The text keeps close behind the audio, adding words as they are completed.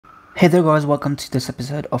Hey there guys, welcome to this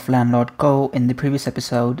episode of Landlord Go. In the previous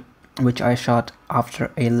episode, which I shot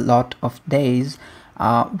after a lot of days,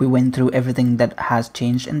 we went through everything that has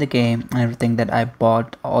changed in the game and everything that I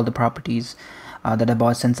bought, all the properties that I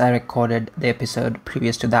bought since I recorded the episode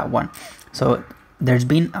previous to that one. So there's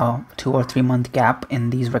been a 2 or 3 month gap in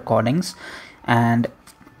these recordings, and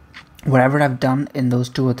whatever I've done in those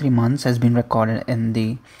 2 or 3 months has been recorded in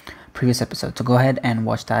the previous episode. So go ahead and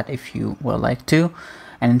watch that if you would like to.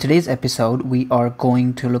 And in today's episode, we are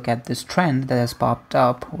going to look at this trend that has popped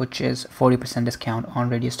up, which is 40% discount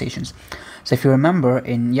on radio stations. So if you remember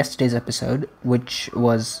in yesterday's episode, which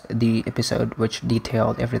was the episode which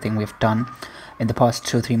detailed everything we've done in the past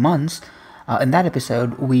 2 or 3 months, in that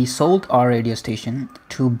episode, we sold our radio station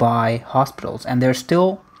to buy hospitals, and they're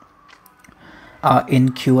still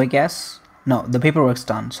in queue, I guess. No, the paperwork's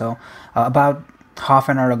done. So about half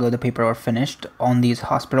an hour ago, the paperwork finished on these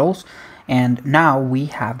hospitals. And now we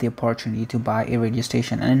have the opportunity to buy a radio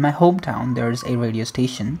station. And in my hometown, there's a radio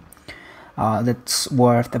station that's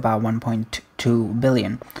worth about 1.2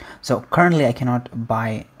 billion. So currently I cannot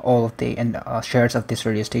buy all of the shares of this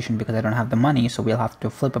radio station because I don't have the money. So we'll have to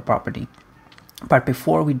flip a property. But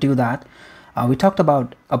before we do that, we talked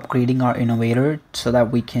about upgrading our innovator so that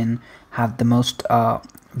we can have the most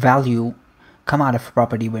value come out of a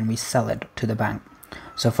property when we sell it to the bank.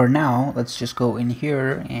 So for now, let's just go in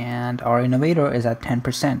here, and our innovator is at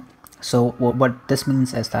 10%. So what this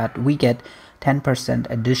means is that we get 10%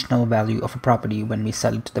 additional value of a property when we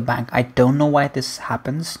sell it to the bank. I don't know why this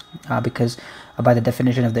happens because by the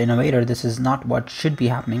definition of the innovator, this is not what should be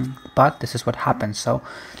happening, but this is what happens. So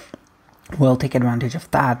we'll take advantage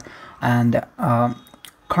of that. And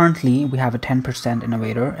currently we have a 10%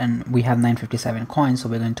 innovator and we have 957 coins, so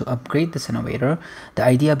we're going to upgrade this innovator. The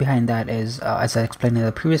idea behind that is, as I explained in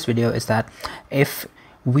the previous video, is that if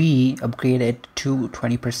we upgrade it to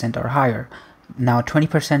 20% or higher, now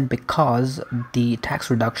 20% because the tax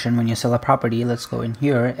reduction when you sell a property, let's go in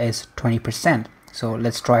here, is 20%. So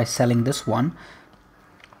let's try selling this one.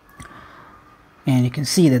 And you can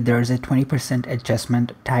see that there is a 20%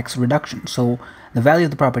 adjustment tax reduction. So the value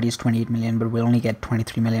of the property is 28 million, but we'll only get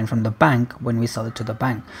 23 million from the bank when we sell it to the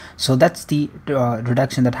bank. So that's the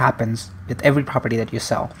reduction that happens with every property that you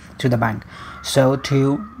sell to the bank. So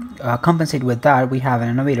to compensate with that, we have an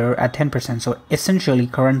innovator at 10%. So essentially,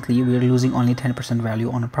 currently, we're losing only 10%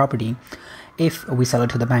 value on a property if we sell it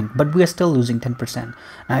to the bank, but we are still losing 10%.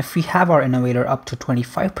 Now, if we have our innovator up to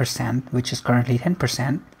 25%, which is currently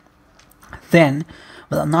 10%, then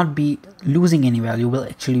we'll not be losing any value. We'll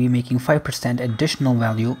actually be making 5% additional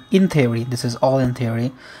value in theory. This is all in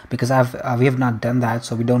theory because we have not done that,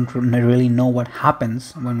 so we don't really know what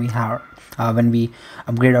happens when we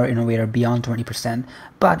upgrade our innovator beyond 20%.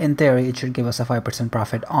 But in theory, it should give us a 5%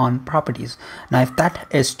 profit on properties. Now, if that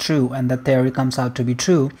is true and that theory comes out to be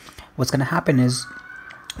true, what's going to happen is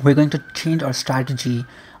we're going to change our strategy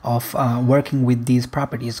of working with these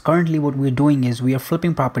properties. Currently what we're doing is we are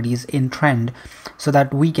flipping properties in trend so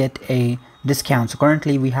that we get a discount. So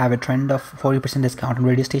currently we have a trend of 40% discount on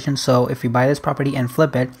radio stations. So if we buy this property and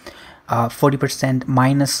flip it, 40%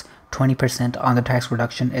 minus 20% on the tax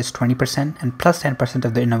reduction is 20%, and plus 10%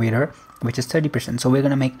 of the innovator, which is 30%. So we're going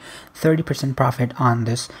to make 30% profit on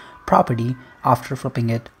this property after flipping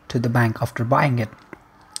it to the bank after buying it.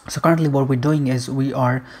 So currently what we're doing is we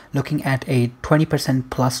are looking at a 20%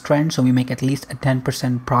 plus trend, so we make at least a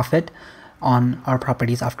 10% profit on our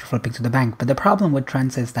properties after flipping to the bank. But the problem with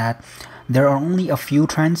trends is that there are only a few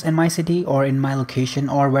trends in my city or in my location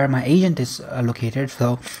or where my agent is located.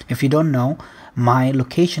 So if you don't know, my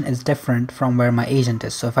location is different from where my agent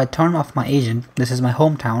is. So if I turn off my agent, this is my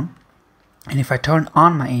hometown, and if I turn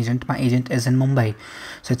on my agent is in Mumbai.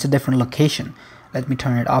 So it's a different location. Let me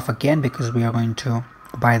turn it off again because we are going to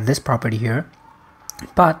buy this property here.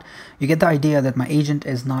 But you get the idea that my agent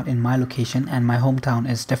is not in my location and my hometown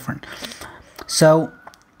is different. So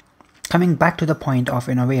coming back to the point of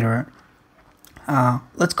innovator,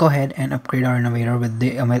 let's go ahead and upgrade our innovator with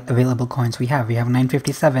the available coins we have. We have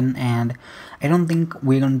 957, and I don't think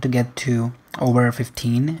we're going to get to over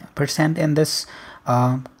 15% in this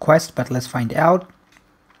quest, but let's find out.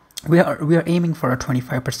 We are aiming for a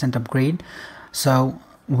 25% upgrade, so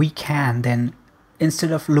we can then,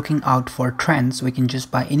 instead of looking out for trends, we can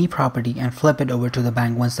just buy any property and flip it over to the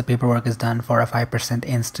bank once the paperwork is done for a 5%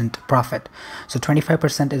 instant profit. So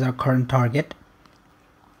 25% is our current target.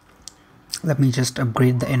 Let me just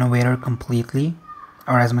upgrade the innovator completely,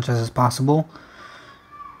 or as much as is possible.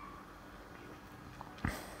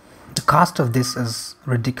 The cost of this is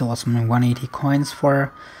ridiculous. 180 coins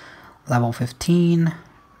for level 15.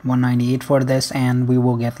 198 for this, and we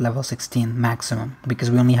will get level 16 maximum because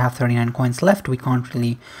we only have 39 coins left. We can't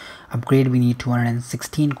really upgrade. We need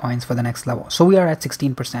 216 coins for the next level. So we are at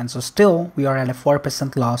 16%. So still we are at a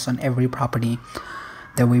 4% loss on every property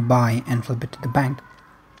that we buy and flip it to the bank.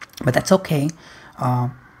 But that's okay.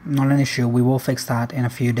 Not an issue. We will fix that in a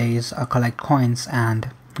few days, collect coins, and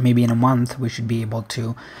maybe in a month we should be able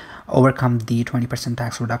to overcome the 20%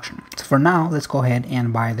 tax reduction. So for now, let's go ahead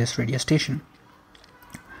and buy this radio station.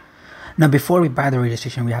 Now before we buy the radio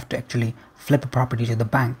station, we have to actually flip a property to the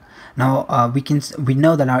bank. Now we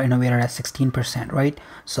know that our innovator has 16%, right?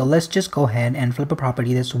 So let's just go ahead and flip a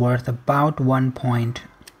property that's worth about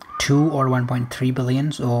 1.2 or 1.3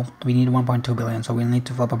 billion. So we need 1.2 billion, so we'll need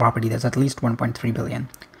to flip a property that's at least 1.3 billion.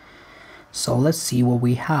 So let's see what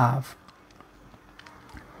we have.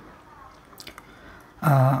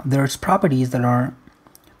 There's properties that are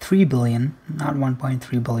 3 billion, not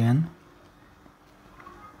 1.3 billion.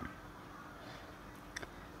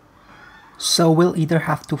 So we'll either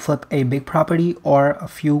have to flip a big property or a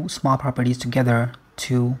few small properties together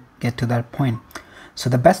to get to that point. So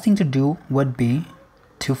the best thing to do would be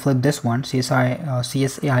to flip this one,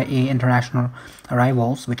 CSIA International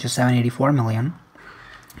Arrivals, which is 784 million.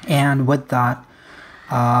 And with that,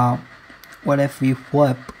 what if we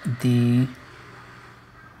flip the,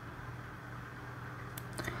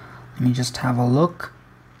 let me just have a look.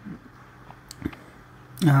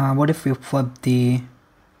 What if we flip the,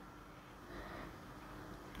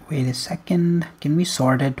 wait a second, can we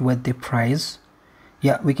sort it with the price?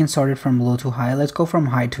 Yeah, we can sort it from low to high. Let's go from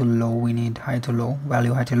high to low. We need high to low,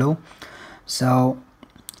 value high to low. So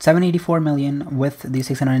 784 million with the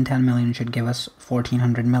 610 million should give us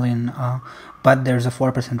 1400 million, but there's a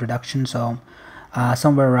 4% reduction, so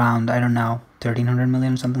somewhere around, I don't know, 1300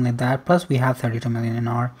 million, something like that. Plus we have 32 million in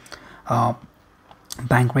our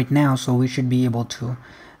bank right now, so we should be able to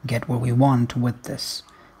get what we want with this.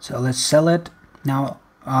 So let's sell it now.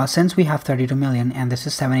 Since we have 32 million and this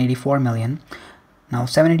is 784 million, now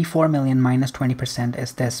 784 million minus 20%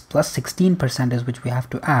 is this, plus 16% is which we have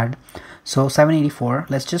to add. So 784,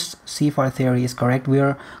 let's just see if our theory is correct. We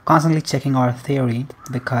are constantly checking our theory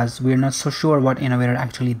because we're not so sure what innovator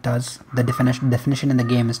actually does. The definition in the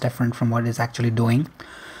game is different from what it's actually doing.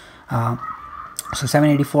 So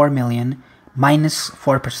 784 million minus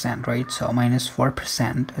 4%, right? So minus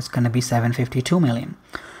 4% is going to be 752 million.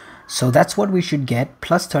 So that's what we should get,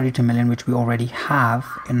 plus 32 million, which we already have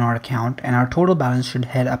in our account, and our total balance should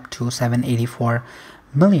head up to 784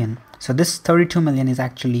 million. So this 32 million is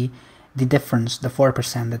actually the difference, the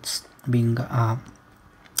 4% that's being the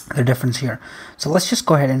difference here. So let's just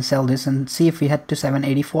go ahead and sell this and see if we head to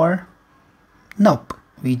 784. Nope,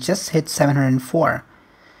 we just hit 704.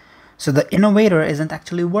 So the innovator isn't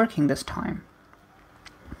actually working this time.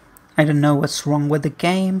 I don't know what's wrong with the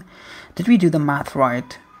game. Did we do the math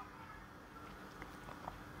right?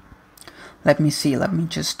 Let me see, let me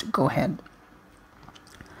just go ahead.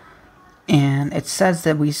 And it says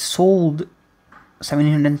that we sold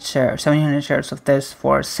 700 shares of this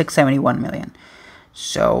for 671 million.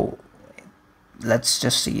 So let's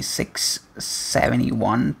just see,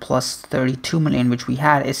 671 plus 32 million, which we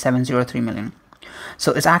had, is 703 million.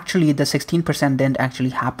 So it's actually, the 16% didn't actually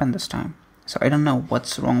happen this time. So I don't know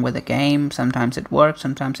what's wrong with the game. Sometimes it works,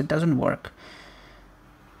 sometimes it doesn't work.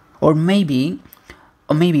 Or maybe,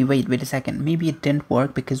 wait a second, maybe it didn't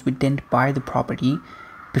work because we didn't buy the property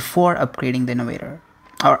before upgrading the innovator,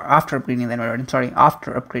 or after upgrading the innovator,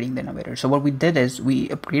 after upgrading the innovator. So what we did is we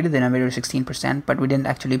upgraded the innovator 16%, but we didn't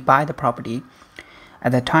actually buy the property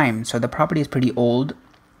at that time. So the property is pretty old.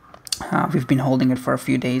 We've been holding it for a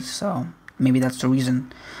few days, so maybe that's the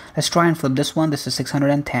reason. Let's try and flip this one. This is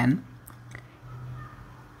 610,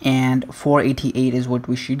 and 488 is what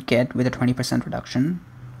we should get with a 20% reduction.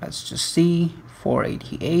 Let's just see.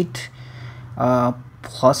 488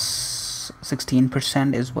 plus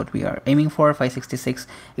 16% is what we are aiming for, 566.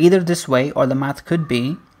 Either this way, or the math could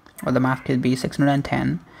be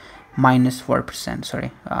 610 minus 4%,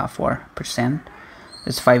 sorry, 4%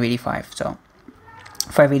 is 585. So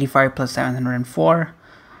 585 plus 704,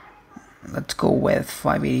 let's go with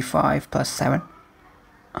 585 plus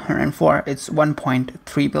 704, it's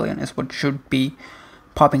 1.3 billion is what should be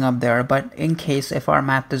popping up there. But in case if our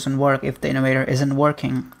math doesn't work, if the innovator isn't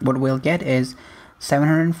working, what we'll get is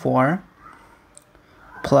 704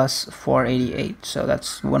 plus 488, so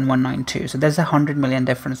that's 1192. So there's 100 million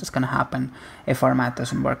difference that's going to happen if our math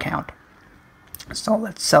doesn't work out. So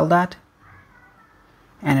let's sell that,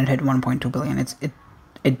 and it hit 1.2 billion.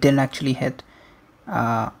 It didn't actually hit,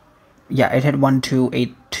 yeah, it hit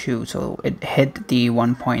 1282, so it hit the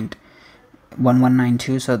 1.2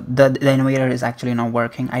 1192. So the innovator is actually not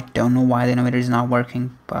working. I don't know why the innovator is not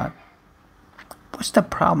working, but what's the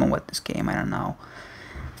problem with this game? I don't know.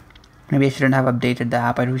 Maybe I shouldn't have updated the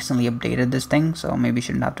app. I recently updated this thing, so maybe I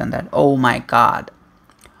shouldn't have done that. Oh my god.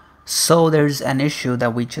 So there's an issue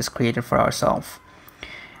that we just created for ourselves.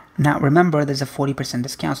 Now remember, there's a 40%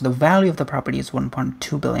 discount, so the value of the property is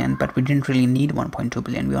 1.2 billion, but we didn't really need 1.2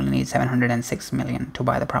 billion. We only need 706 million to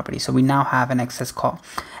buy the property. So we now have an excess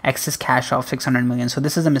cash of 600 million. So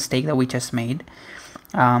this is a mistake that we just made.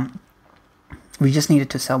 We just needed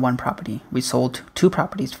to sell one property. We sold 2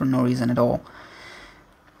 properties for no reason at all.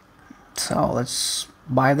 So let's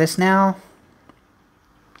buy this now.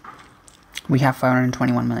 We have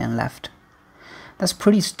 521 million left. That's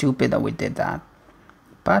pretty stupid that we did that,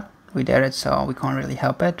 but we did it, so we can't really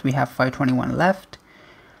help it. We have 521 left,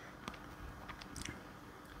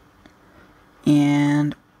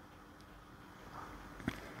 and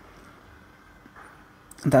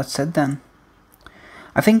that's it then.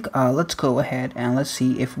 I think let's go ahead and let's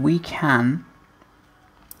see if we can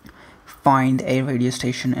find a radio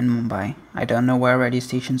station in Mumbai. I don't know where radio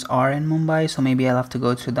stations are in Mumbai, so maybe I'll have to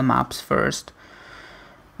go through the maps first.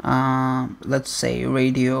 Let's say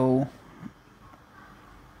radio.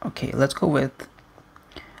 Okay, let's go with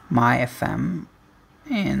my FM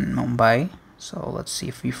in Mumbai. So let's see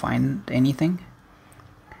if we find anything.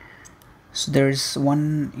 So there's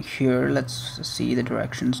one here. Let's see the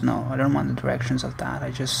directions. No, I don't want the directions of that.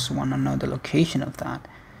 I just want to know the location of that.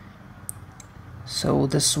 So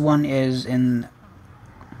this one is in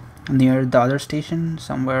near the other station,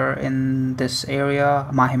 somewhere in this area,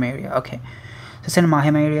 Mahim area. Okay, so it's in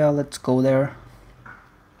Mahim area. Let's go there.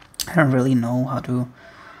 I don't really know how to.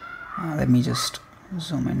 Let me just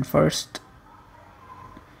zoom in first.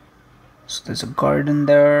 So there's a garden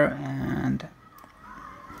there, and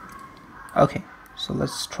okay, so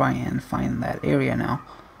let's try and find that area now.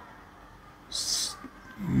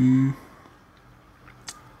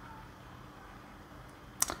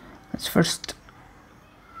 Let's first,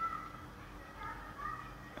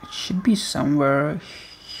 it should be somewhere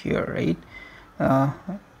here, right?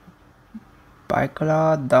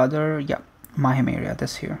 Baikala, Dadar, yeah, Mahim area,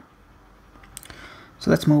 this here. So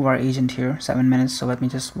let's move our agent here, 7 minutes. So let me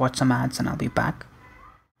just watch some ads and I'll be back.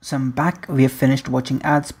 So I'm back. We have finished watching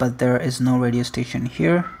ads, but there is no radio station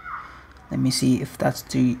here. Let me see if that's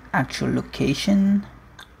the actual location.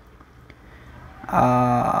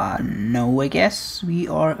 No, I guess we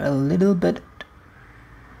are a little bit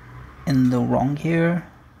in the wrong here.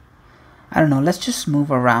 I don't know, let's just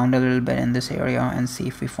move around a little bit in this area and see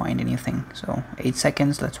if we find anything. So 8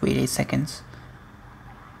 seconds, let's wait 8 seconds.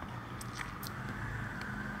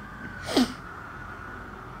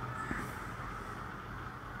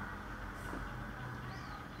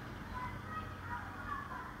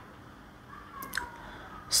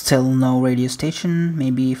 Still no radio station.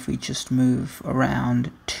 Maybe if we just move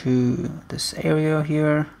around to this area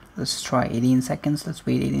here. Let's try 18 seconds. Let's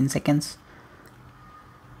wait 18 seconds.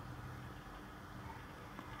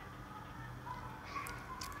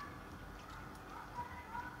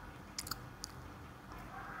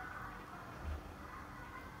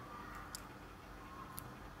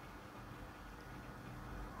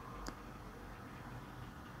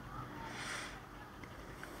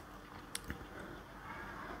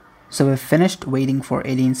 So we've finished waiting for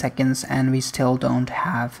 18 seconds and we still don't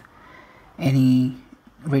have any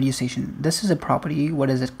radio station. This is a property. What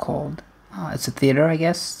is it called? It's a theater, I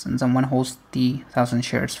guess, and someone holds the 1,000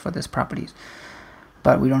 shares for this properties.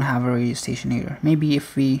 But we don't have a radio station here. Maybe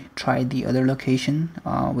if we tried the other location,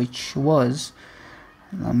 which was,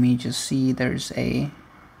 let me just see, there's a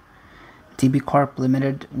DB Corp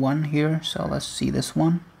Limited one here. So let's see this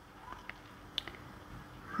one.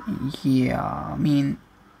 Yeah, I mean,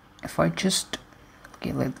 if I just,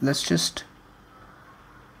 okay, let's just,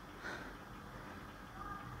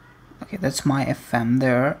 okay, that's my FM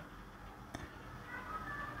there.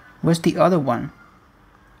 Where's the other one?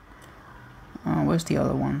 Where's the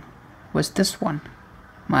other one? Where's this one?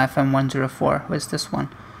 My FM 104. Where's this one?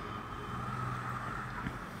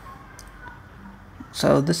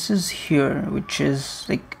 So this is here, which is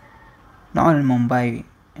like not in Mumbai.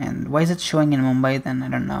 And why is it showing in Mumbai then? I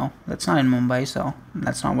don't know. That's not in Mumbai, so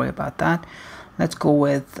let's not worry about that. Let's go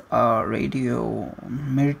with Radio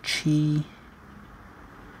Mirchi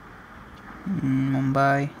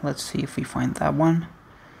Mumbai. Let's see if we find that one.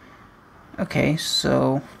 Okay,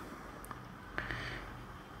 so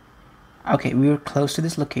okay, we were close to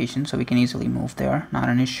this location, so we can easily move there. Not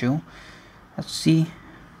an issue. Let's see.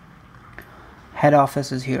 Head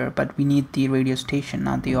office is here, but we need the radio station,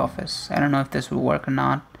 not the office. I don't know if this will work or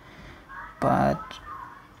not, but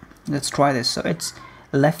let's try this. So it's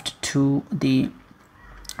left to the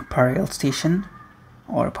parallel station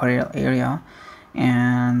or parallel area,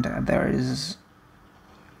 and there is,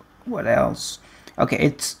 what else? Okay,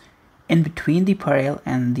 it's in between the parallel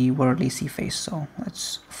and the world AC phase, so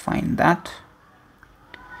let's find that.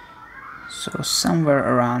 So somewhere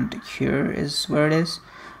around here is where it is.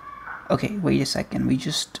 Okay, wait a second, we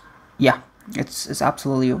just, yeah, it's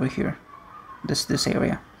absolutely over here, this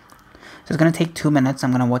area. So it's gonna take 2 minutes.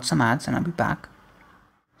 I'm gonna watch some ads and I'll be back.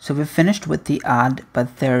 So we've finished with the ad,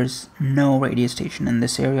 but there's no radio station in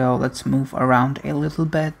this area. Let's move around a little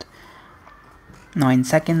bit. 9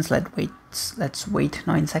 seconds. Let's wait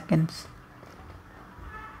 9 seconds.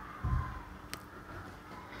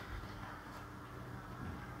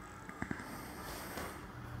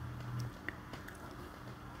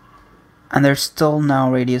 And there's still no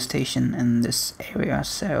radio station in this area,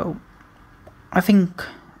 so I think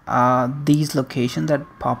these locations that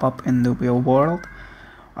pop up in the real world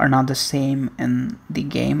are not the same in the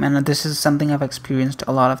game, and this is something I've experienced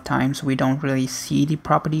a lot of times. We don't really see the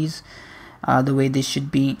properties the way they should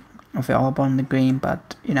be available in the game,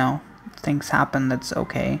 but you know, things happen, that's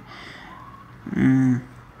okay. I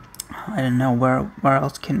don't know, where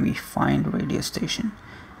else can we find radio station?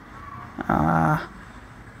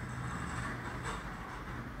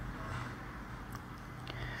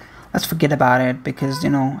 Let's forget about it, because you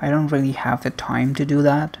know, I don't really have the time to do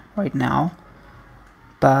that right now.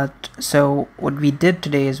 But so what we did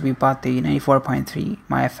today is we bought the 94.3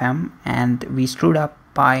 MyFM, and we screwed up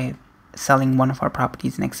by selling one of our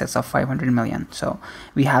properties in excess of 500 million. So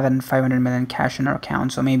we have 500 million cash in our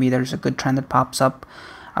account, so maybe there's a good trend that pops up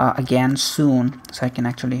again soon, so I can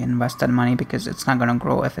actually invest that money, because it's not going to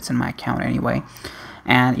grow if it's in my account anyway.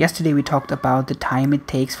 And yesterday we talked about the time it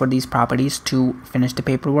takes for these properties to finish the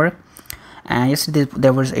paperwork, and yesterday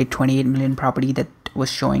there was a 28 million property that was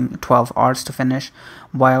showing 12 hours to finish,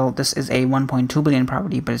 while this is a 1.2 billion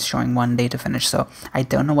property, but it's showing 1 day to finish. So I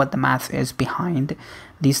don't know what the math is behind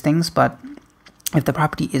these things, but if the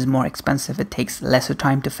property is more expensive, it takes lesser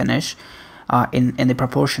time to finish in the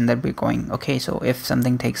proportion that we're going. Okay, so if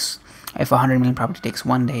 100 million property takes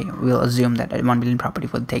 1 day, we'll assume that a 1 billion property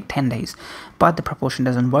will take 10 days, but the proportion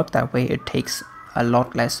doesn't work that way. It takes a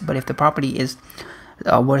lot less. But if the property is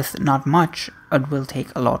worth not much, it will take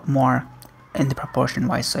a lot more in the proportion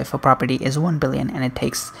wise. So if a property is 1 billion and it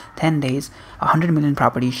takes 10 days, 100 million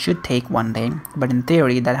property should take 1 day, but in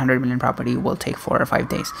theory that 100 million property will take 4 or 5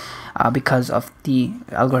 days because of the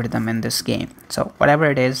algorithm in this game. So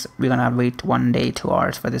whatever it is, we're gonna wait 1 day, 2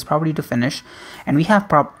 hours for this property to finish, and we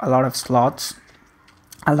have a lot of slots,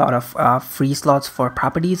 a lot of free slots for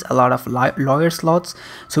properties, a lot of lawyer slots,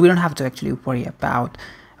 so we don't have to actually worry about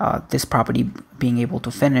this property being able to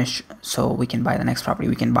finish, so we can buy the next property.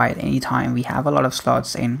 We can buy it anytime. We have a lot of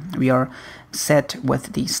slots and we are set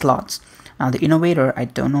with the slots. Now the innovator, I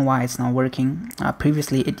don't know why it's not working.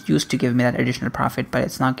 Previously it used to give me that additional profit, but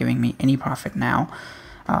it's not giving me any profit now.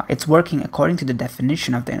 It's working according to the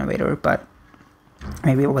definition of the innovator, but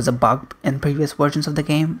maybe it was a bug in previous versions of the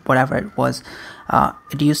game. Whatever it was,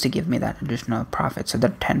 it used to give me that additional profit. So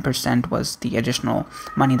that 10% was the additional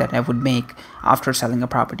money that I would make after selling a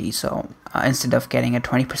property. So instead of getting a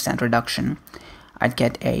 20% reduction, I'd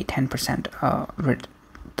get a 10%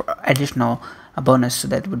 additional bonus, so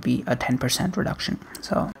that would be a 10% reduction.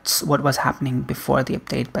 So that's what was happening before the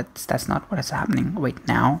update, but that's not what is happening right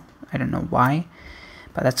now. I don't know why,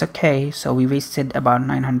 but that's okay. So we wasted about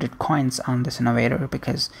 900 coins on this innovator,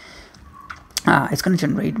 because it's going to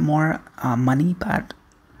generate more money, but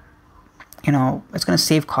you know, it's going to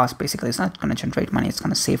save costs. Basically, it's not going to generate money, it's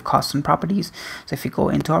going to save costs on properties. So if you go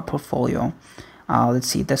into our portfolio, let's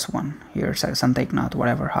see this one here, something, not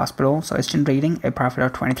whatever hospital. So it's generating a profit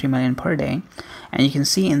of 23 million per day, and you can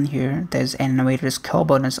see in here there's an innovator's kill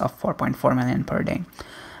bonus of 4.4 million per day.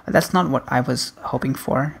 That's not what I was hoping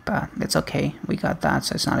for, but it's okay, we got that,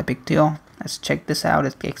 so it's not a big deal. Let's check this out.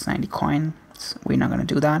 It's PX90 coin. We're not going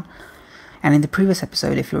to do that. And in the previous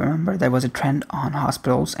episode, if you remember, there was a trend on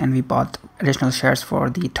hospitals, and we bought additional shares for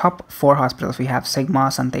the top 4 hospitals. We have Sigma,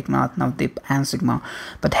 Santeknath, Navdeep, and Sigma,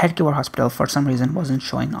 but Headgiver Hospital for some reason wasn't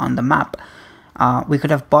showing on the map. We could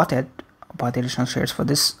have bought the additional shares for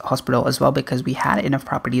this hospital as well, because we had enough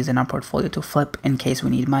properties in our portfolio to flip in case we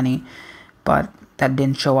need money, but that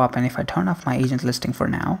didn't show up. And if I turn off my agent listing for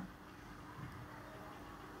now,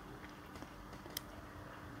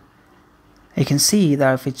 you can see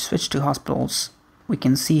that if we switch to hospitals, we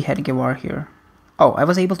can see Headgiver here. Oh, I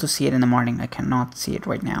was able to see it in the morning. I cannot see it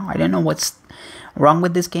right now. I don't know what's wrong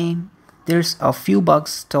with this game. There's a few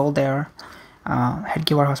bugs still there,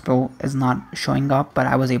 Headgear Hospital is not showing up, but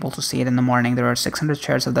I was able to see it in the morning. There are 600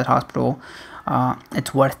 shares of that hospital.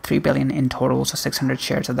 It's worth 3 billion in total, so 600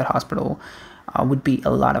 shares of that hospital would be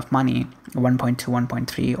a lot of money, 1.2,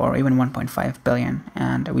 1.3, or even 1.5 billion,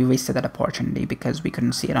 and we wasted that opportunity because we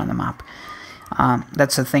couldn't see it on the map.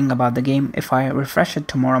 That's the thing about the game. If I refresh it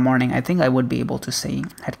tomorrow morning, I think I would be able to see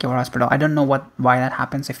Headgear Hospital. I don't know why that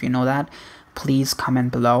happens. If you know that, please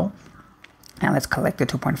comment below. And let's collect the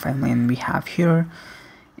 2.5 million we have here.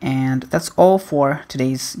 And that's all for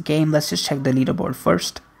today's game. Let's just check the leaderboard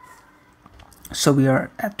first. So we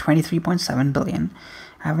are at 23.7 billion.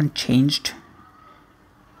 I haven't changed.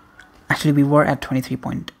 Actually, we were at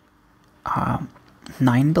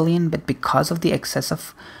 23.9 billion, but because of the excess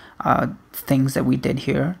of things that we did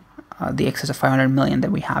here, the excess of 500 million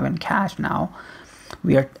that we have in cash now,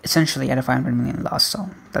 we are essentially at a 500 million loss.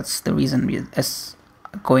 So that's the reason it's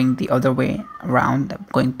going the other way around,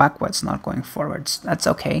 going backwards, not going forwards. That's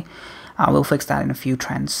okay. We'll fix that in a few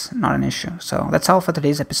trends, not an issue. So that's all for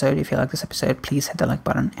today's episode. If you like this episode, please hit the like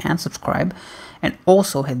button and subscribe, and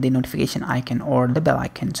also hit the notification icon or the bell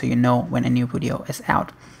icon so you know when a new video is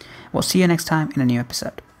out. We'll see you next time in a new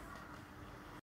episode.